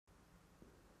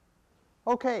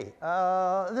Okay,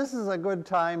 this is a good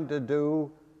time to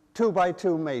do 2 by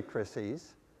 2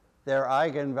 matrices, their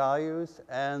eigenvalues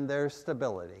and their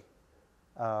stability.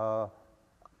 2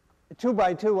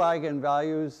 by 2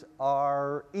 eigenvalues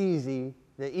are easy,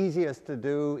 the easiest to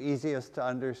do, easiest to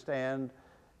understand.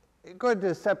 Good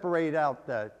to separate out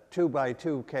the 2 by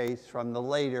 2 case from the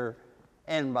later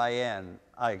n by n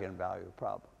eigenvalue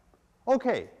problem.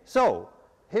 Okay, so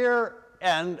here,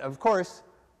 and of course,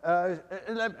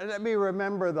 let me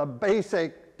remember the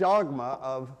basic dogma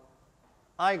of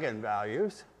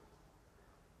eigenvalues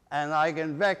and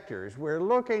eigenvectors. We're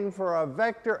looking for a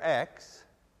vector x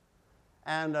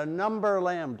and a number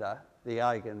lambda, the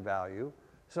eigenvalue,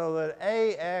 so that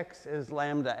ax is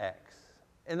lambda x.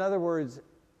 In other words,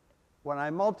 when I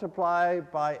multiply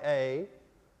by a,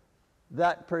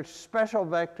 that special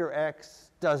vector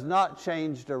x does not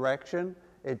change direction.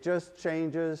 It just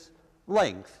changes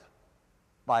length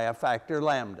by a factor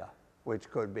lambda, which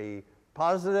could be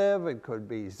positive, it could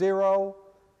be 0,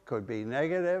 could be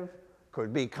negative,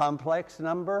 could be complex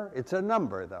number. It's a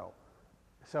number, though.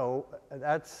 So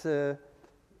that's the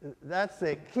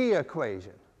key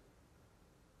equation.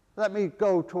 Let me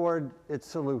go toward its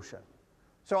solution.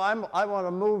 So I want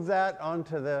to move that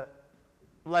onto the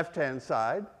left-hand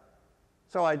side.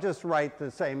 So I just write the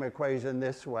same equation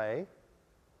this way.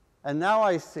 And now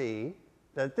I see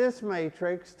that this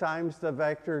matrix times the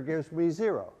vector gives me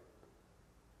 0.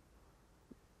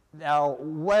 Now,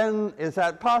 when is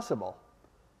that possible?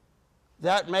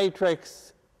 That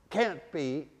matrix can't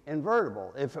be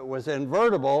invertible. If it was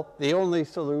invertible, the only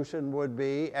solution would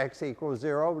be x equals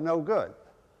 0, no good.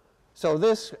 So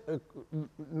this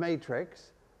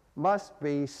matrix must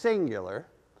be singular.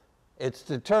 Its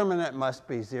determinant must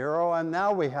be 0, and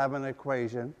now we have an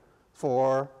equation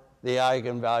for the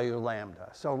eigenvalue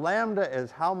lambda. So lambda is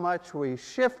how much we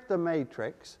shift the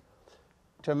matrix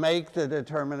to make the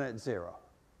determinant 0.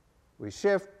 We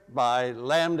shift by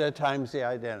lambda times the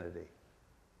identity.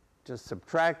 Just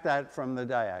subtract that from the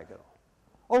diagonal.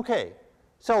 Okay,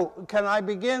 so can I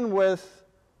begin with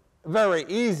a very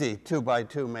easy 2 by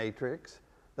 2 matrix,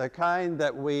 the kind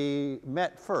that we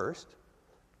met first,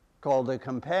 called a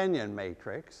companion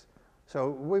matrix. So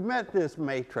we met this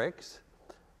matrix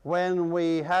when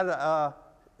we had a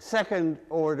second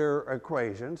order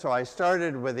equation. So I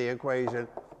started with the equation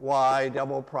y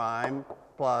double prime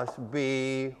plus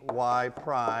b y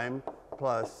prime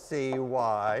plus c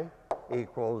y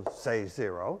equals, say,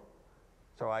 0.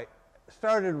 So I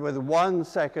started with one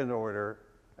second order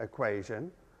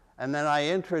equation, and then I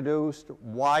introduced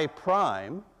y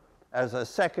prime as a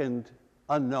second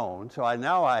unknown. So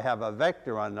now I have a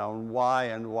vector unknown, y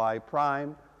and y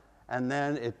prime, and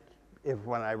then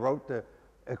when I wrote the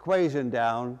equation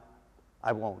down,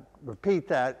 I won't repeat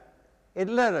that, it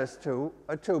led us to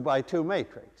a 2 by 2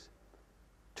 matrix.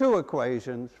 2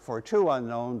 equations for 2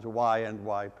 unknowns, y and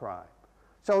y prime.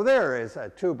 So there is a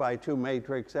 2 by 2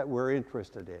 matrix that we're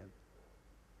interested in.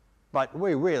 But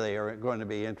we really are going to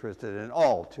be interested in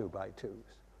all 2 by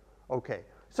 2s. Okay,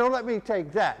 so let me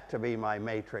take that to be my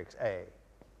matrix A,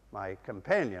 my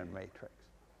companion matrix.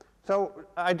 So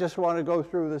I just want to go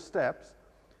through the steps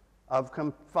of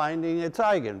finding its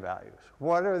eigenvalues.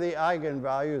 What are the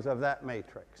eigenvalues of that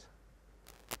matrix?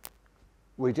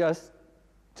 We just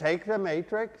take the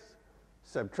matrix,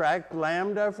 subtract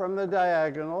lambda from the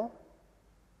diagonal,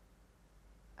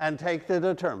 and take the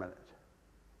determinant.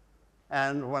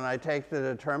 And when I take the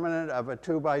determinant of a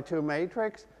 2 by 2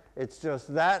 matrix, it's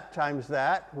just that times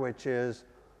that, which is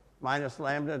minus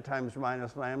lambda times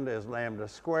minus lambda is lambda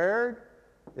squared.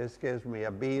 This gives me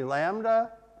a b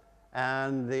lambda.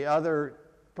 And the other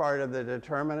part of the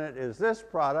determinant is this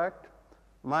product,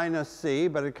 minus c,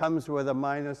 but it comes with a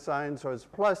minus sign, so it's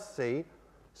plus c.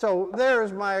 So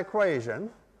there's my equation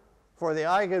for the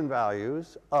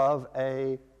eigenvalues of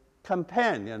a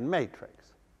companion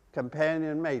matrix.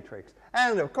 Companion matrix.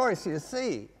 And of course, you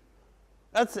see,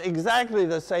 that's exactly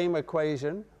the same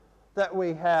equation that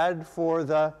we had for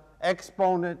the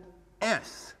exponent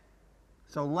s.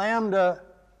 So lambda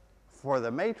for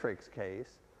the matrix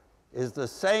case is the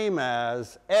same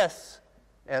as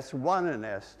S1 and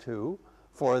S2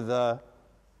 for the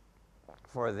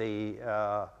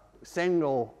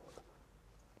single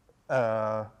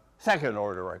second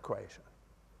order equation.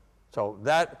 So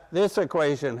this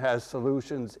equation has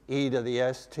solutions e to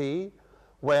the st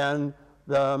when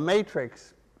the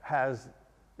matrix has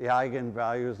the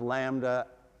eigenvalues lambda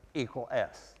equal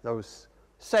s, those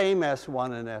same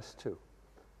S1 and S2.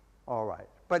 All right,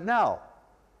 but now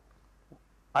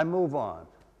I move on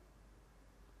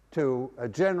to a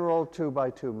general 2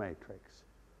 by 2 matrix.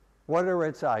 What are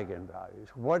its eigenvalues?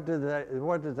 What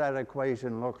does that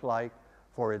equation look like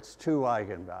for its 2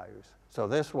 eigenvalues. So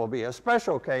this will be a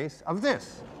special case of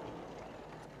this.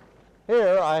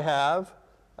 Here I have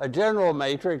a general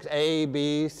matrix A,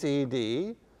 B, C,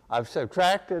 D. I've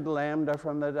subtracted lambda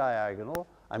from the diagonal.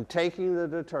 I'm taking the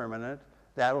determinant.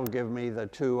 That'll give me the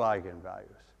 2 eigenvalues.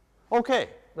 Okay,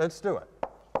 let's do it.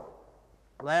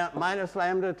 Minus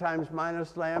lambda times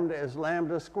minus lambda is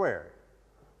lambda squared.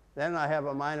 Then I have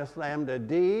a minus lambda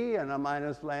D and a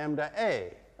minus lambda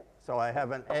A. So I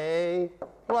have an A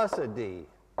plus a D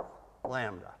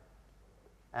lambda.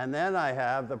 And then I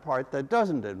have the part that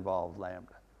doesn't involve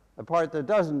lambda. The part that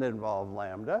doesn't involve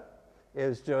lambda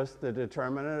is just the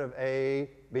determinant of A,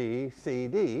 B, C,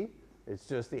 D. It's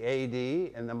just the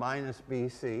AD and the minus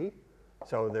BC.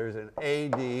 So there's an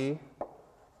AD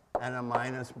and a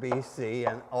minus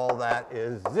BC, and all that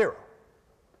is 0.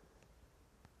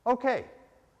 Okay.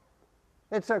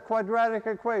 It's a quadratic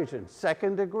equation,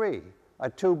 2nd degree. A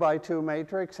 2 by 2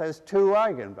 matrix has 2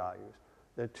 eigenvalues,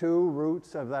 the 2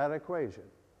 roots of that equation.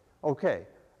 Okay,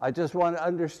 I just want to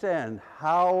understand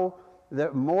how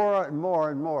more and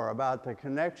more about the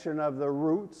connection of the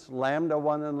roots, lambda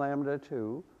 1 and lambda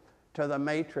 2, to the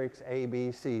matrix A,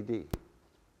 B, C, D.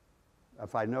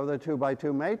 If I know the 2 by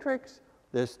 2 matrix,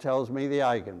 this tells me the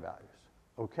eigenvalues.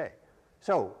 Okay,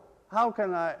 so how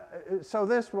can I, so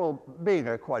this will be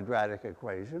a quadratic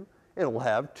equation. It'll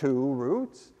have 2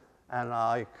 roots, and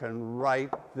I can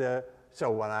write the,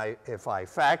 so if I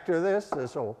factor this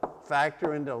will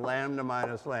factor into lambda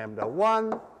minus lambda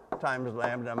 1 times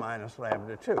lambda minus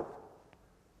lambda 2.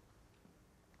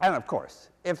 And of course,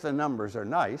 if the numbers are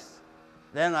nice,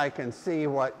 then I can see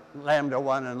what lambda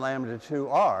 1 and lambda 2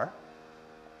 are.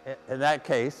 In that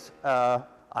case,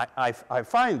 I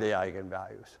find the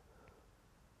eigenvalues.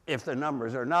 If the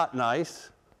numbers are not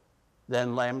nice,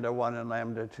 then lambda 1 and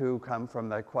lambda 2 come from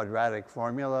the quadratic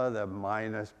formula, the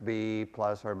minus b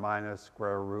plus or minus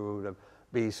square root of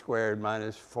b squared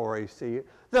minus 4ac.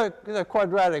 The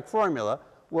quadratic formula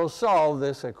will solve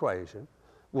this equation,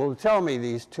 will tell me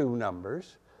these 2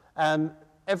 numbers. And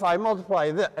if I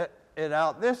multiply it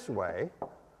out this way,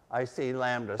 I see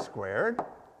lambda squared.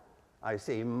 I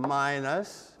see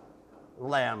minus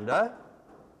lambda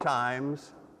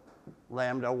times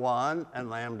lambda 1 and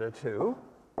lambda 2.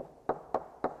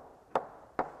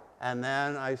 And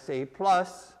then I see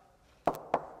plus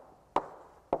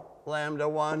lambda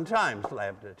 1 times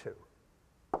lambda 2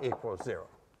 equals 0.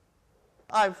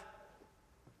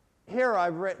 Here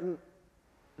I've written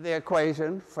the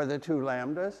equation for the 2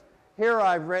 lambdas. Here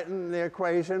I've written the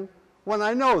equation when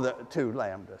I know the 2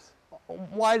 lambdas.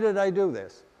 Why did I do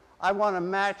this? I want to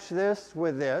match this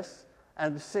with this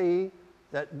and see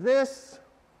that this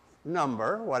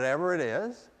number, whatever it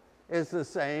is the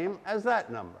same as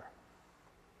that number.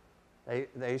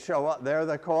 They show up, they're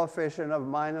the coefficient of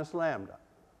minus lambda.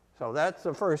 So that's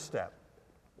the first step,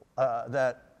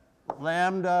 that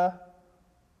lambda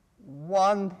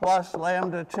 1 plus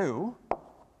lambda 2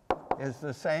 is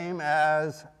the same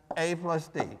as A plus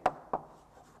D.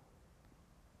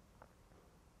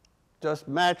 Just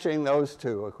matching those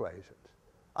 2 equations.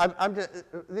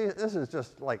 This is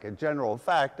just like a general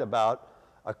fact about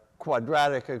a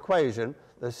quadratic equation.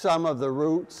 The sum of the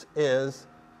roots is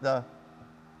the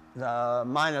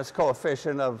minus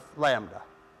coefficient of lambda.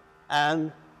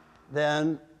 And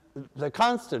then the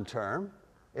constant term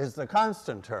is the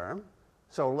constant term.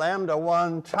 So lambda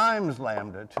 1 times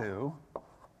lambda 2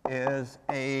 is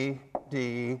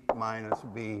AD minus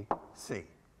BC.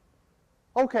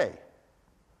 Okay.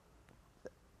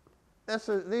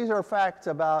 These are facts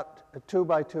about a 2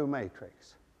 by 2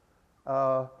 matrix,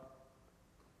 A,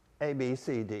 B,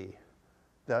 C, D.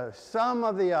 The sum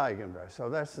of the eigenvalues, so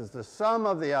this is the sum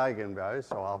of the eigenvalues,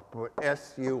 so I'll put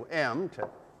SUM to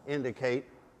indicate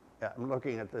I'm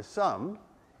looking at the sum,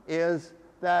 is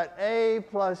that A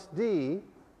plus D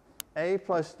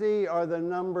are the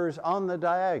numbers on the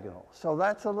diagonal. So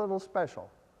that's a little special.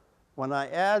 When I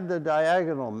add the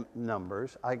diagonal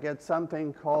numbers, I get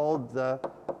something called the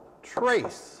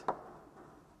trace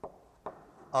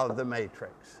of the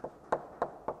matrix.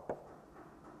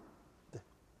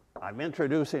 I'm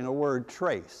introducing a word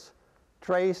trace.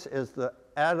 Trace is the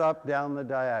add up down the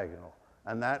diagonal,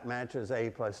 and that matches A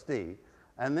plus D.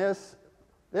 And this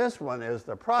one is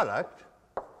the product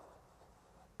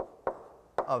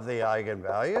of the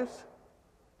eigenvalues,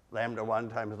 lambda 1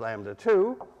 times lambda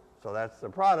 2, so that's the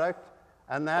product,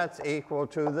 and that's equal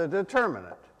to the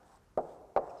determinant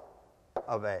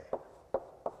of A.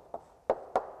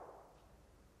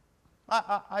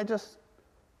 I just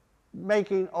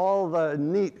making all the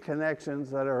neat connections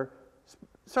that are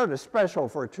sort of special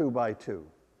for 2 by 2.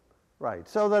 Right,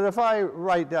 so that if I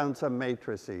write down some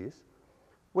matrices,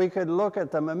 we could look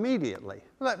at them immediately.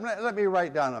 Let me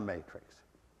write down a matrix.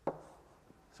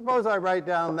 Suppose I write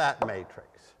down that matrix.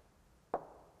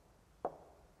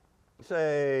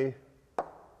 Say,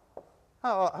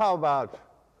 how about,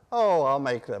 oh, I'll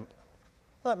make them,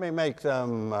 let me make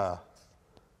them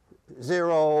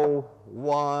 0,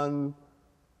 1,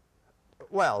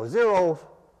 well, 0,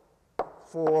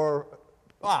 4,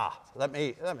 let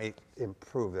me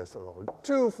improve this a little.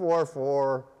 2, 4,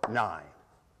 4, 9.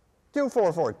 2,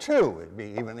 4, 4, 2 would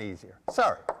be even easier.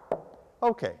 Sorry.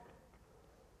 Okay.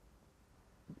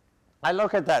 I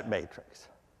look at that matrix.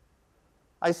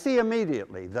 I see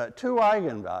immediately the two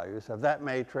eigenvalues of that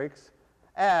matrix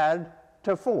add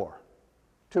to 4.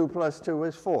 2 plus 2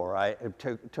 is 4. I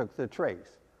took the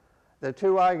trace. The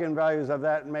two eigenvalues of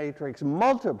that matrix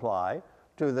multiply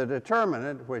to the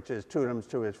determinant, which is 2 times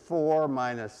 2 is 4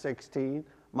 minus 16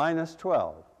 minus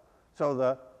 12. So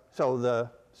the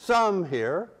sum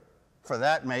here for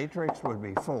that matrix would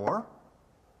be 4.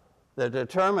 The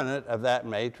determinant of that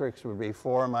matrix would be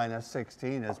 4 minus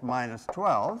 16 is minus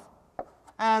 12.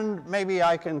 And maybe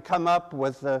I can come up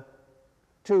with the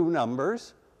two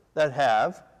numbers that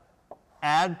have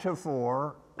add to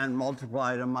 4 and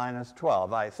multiply to minus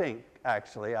 12. I think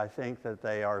that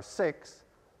they are 6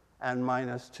 and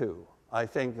minus 2. I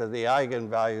think that the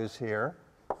eigenvalues here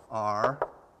are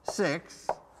 6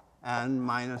 and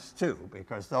minus 2,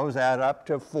 because those add up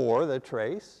to 4, the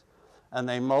trace, and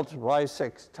they multiply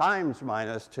 6 times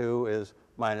minus 2 is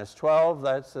minus 12.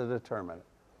 That's the determinant.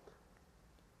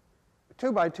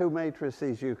 2 by 2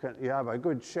 matrices, you have a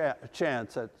good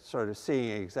chance at sort of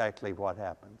seeing exactly what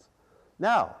happens.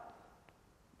 Now,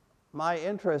 my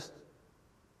interest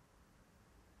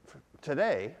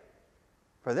today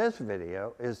for this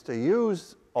video is to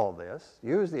use all this,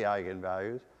 use the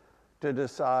eigenvalues, to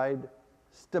decide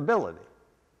stability.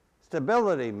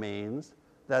 Stability means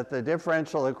that the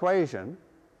differential equation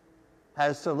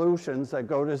has solutions that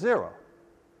go to 0.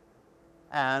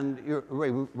 And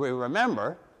we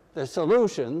remember the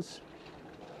solutions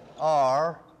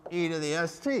are e to the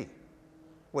st,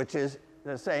 which is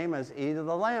the same as e to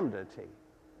the lambda t.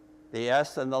 The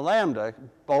s and the lambda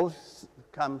both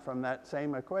come from that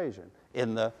same equation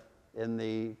in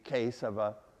the case of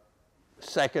a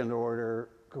second order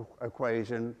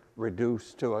equation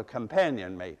reduced to a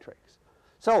companion matrix.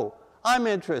 So I'm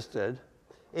interested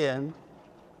in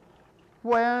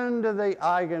when are the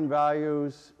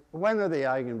eigenvalues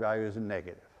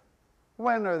negative?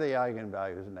 When are the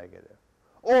eigenvalues negative?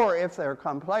 Or if they're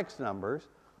complex numbers,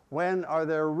 when are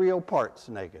their real parts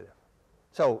negative?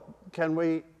 So can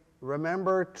we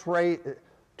remember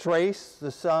trace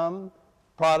the sum,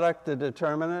 product the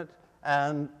determinant,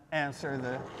 and answer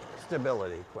the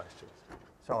stability questions?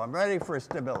 So I'm ready for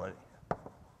stability.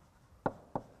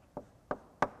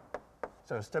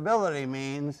 So stability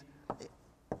means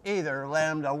either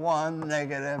lambda 1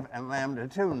 negative and lambda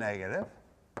 2 negative,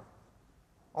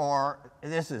 or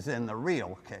this is in the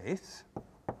real case,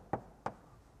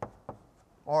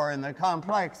 or in the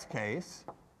complex case,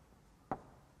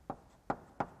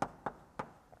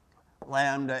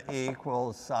 lambda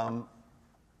equals some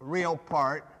real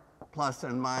part plus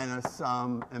and minus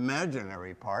some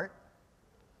imaginary part.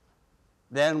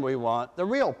 Then we want the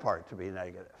real part to be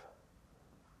negative.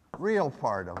 Real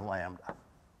part of lambda,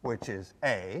 which is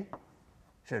a,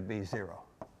 should be 0.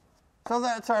 So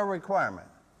that's our requirement.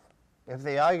 If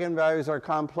the eigenvalues are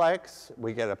complex,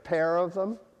 we get a pair of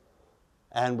them,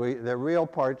 and the real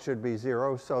part should be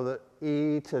 0, so that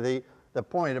e to the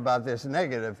point about this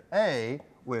negative a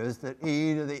was that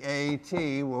e to the at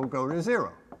will go to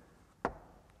 0.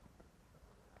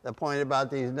 The point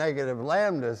about these negative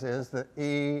lambdas is that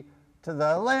e to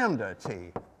the lambda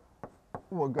t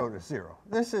will go to 0.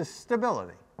 This is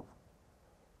stability.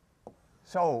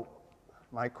 So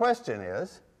my question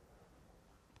is,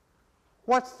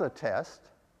 what's the test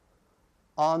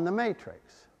on the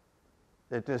matrix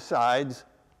that decides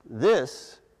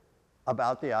this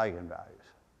about the eigenvalues?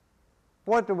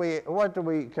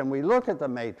 Can we look at the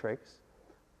matrix?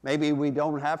 Maybe we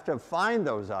don't have to find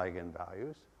those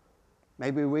eigenvalues.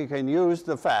 Maybe we can use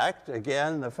the fact.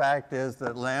 Again, the fact is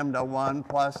that lambda 1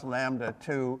 plus lambda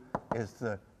 2 is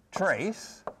the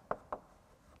trace,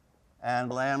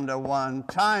 and lambda 1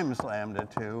 times lambda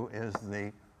 2 is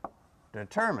the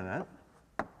determinant.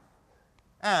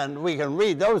 And we can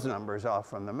read those numbers off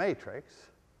from the matrix.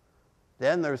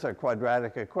 Then there's a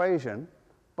quadratic equation.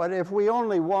 But if we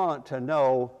only want to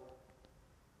know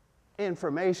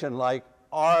information like,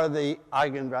 are the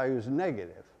eigenvalues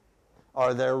negative?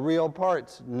 Are their real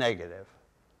parts negative?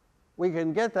 We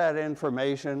can get that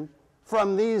information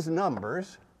from these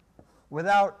numbers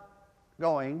without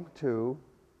going to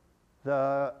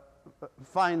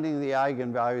finding the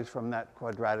eigenvalues from that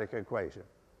quadratic equation.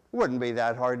 Wouldn't be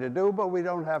that hard to do, but we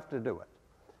don't have to do it.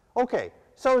 Okay,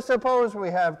 so suppose we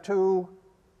have two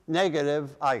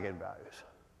negative eigenvalues.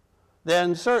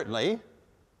 Then certainly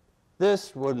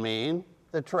this would mean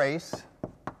the trace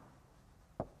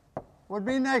would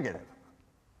be negative,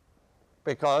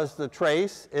 because the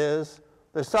trace is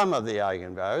the sum of the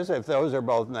eigenvalues. If those are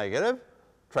both negative,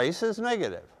 trace is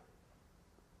negative.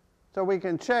 So we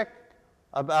can check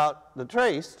about the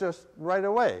trace just right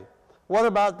away. What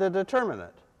about the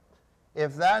determinant?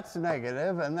 If that's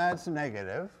negative and that's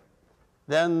negative,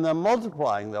 then the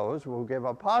multiplying those will give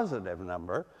a positive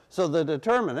number, so the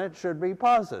determinant should be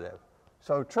positive.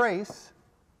 So trace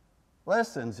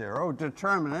less than 0,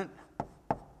 determinant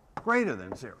greater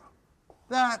than 0.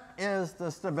 That is the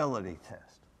stability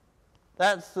test.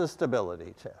 That's the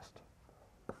stability test.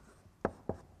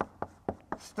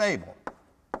 Stable.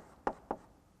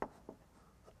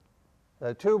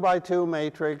 The 2 by 2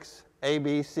 matrix A,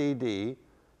 B, C, D,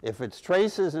 if its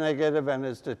trace is negative and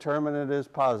its determinant is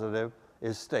positive,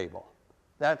 is stable.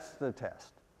 That's the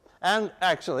test. And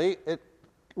actually, it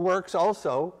works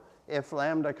also if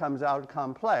lambda comes out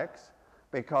complex,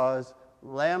 because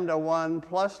lambda 1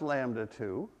 plus lambda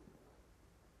 2,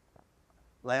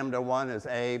 lambda 1 is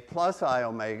A plus I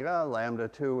omega, lambda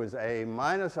 2 is A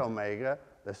minus omega,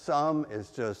 the sum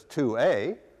is just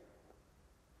 2A,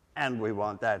 and we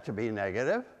want that to be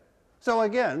negative. So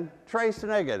again, trace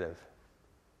negative.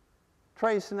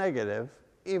 Trace negative,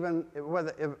 even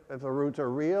whether if the roots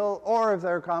are real or if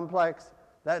they're complex,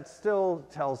 that still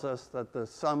tells us that the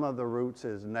sum of the roots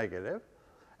is negative.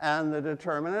 And the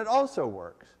determinant also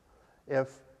works.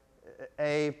 If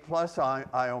A plus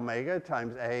I omega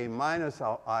times A minus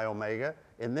I omega,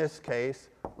 in this case,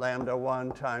 lambda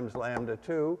 1 times lambda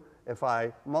 2, if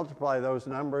I multiply those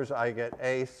numbers, I get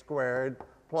A squared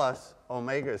plus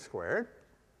omega squared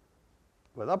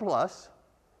with a plus.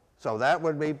 So that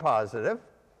would be positive,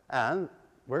 and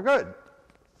we're good.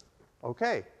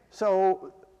 Okay,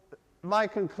 so my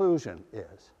conclusion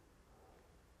is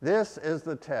this is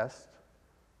the test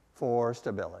for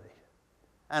stability.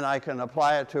 And I can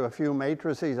apply it to a few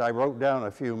matrices. I wrote down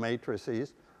a few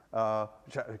matrices. Can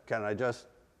I just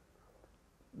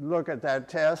look at that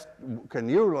test? Can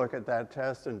you look at that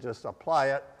test and just apply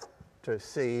it to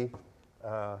see?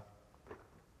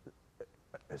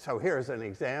 So here's an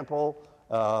example.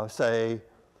 Say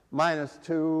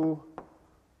 -2,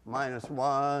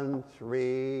 -1,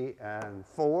 3, and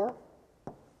 4.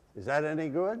 Is that any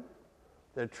good?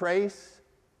 The trace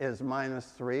is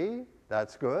 -3.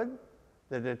 That's good.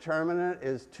 The determinant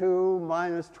is 2,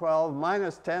 -12,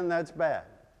 -10. That's bad.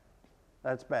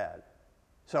 That's bad.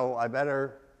 So I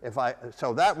better,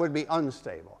 so that would be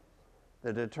unstable.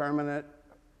 The determinant,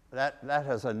 that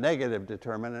has a negative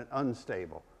determinant,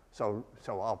 unstable. So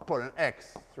I'll put an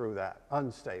X through that,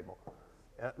 unstable.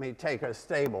 Let me take a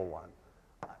stable one.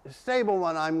 A stable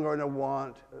one I'm going to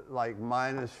want like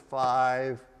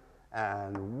 -5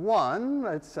 and 1,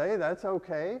 let's say, that's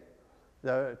okay.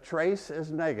 The trace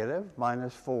is negative,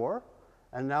 -4,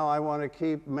 and now I want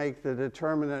to make the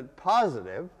determinant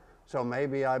positive, so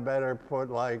maybe I better put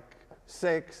like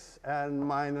 6 and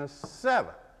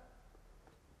 -7.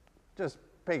 Just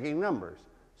picking numbers.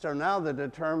 So now the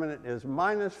determinant is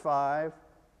 -5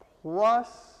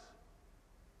 plus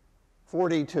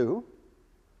 42,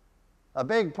 a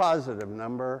big positive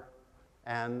number,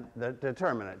 and the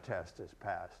determinant test is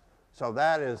passed. So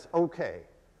that is okay.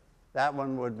 That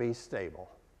one would be stable.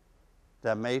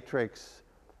 The matrix,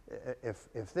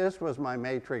 if this was my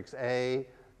matrix A,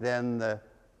 then the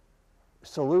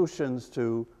solutions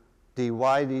to dy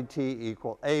dt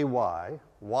equal ay,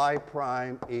 y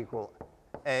prime equal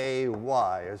ay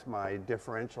is my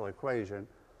differential equation.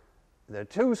 The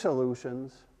two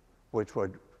solutions, which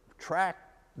would track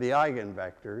the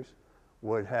eigenvectors,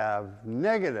 would have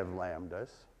negative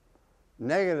lambdas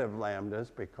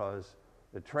because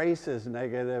the trace is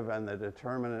negative and the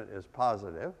determinant is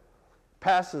positive,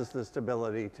 passes the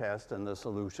stability test, and the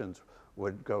solutions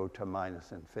would go to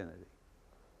 -infinity.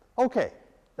 Okay,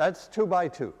 that's 2 by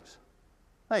 2s.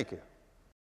 Thank you.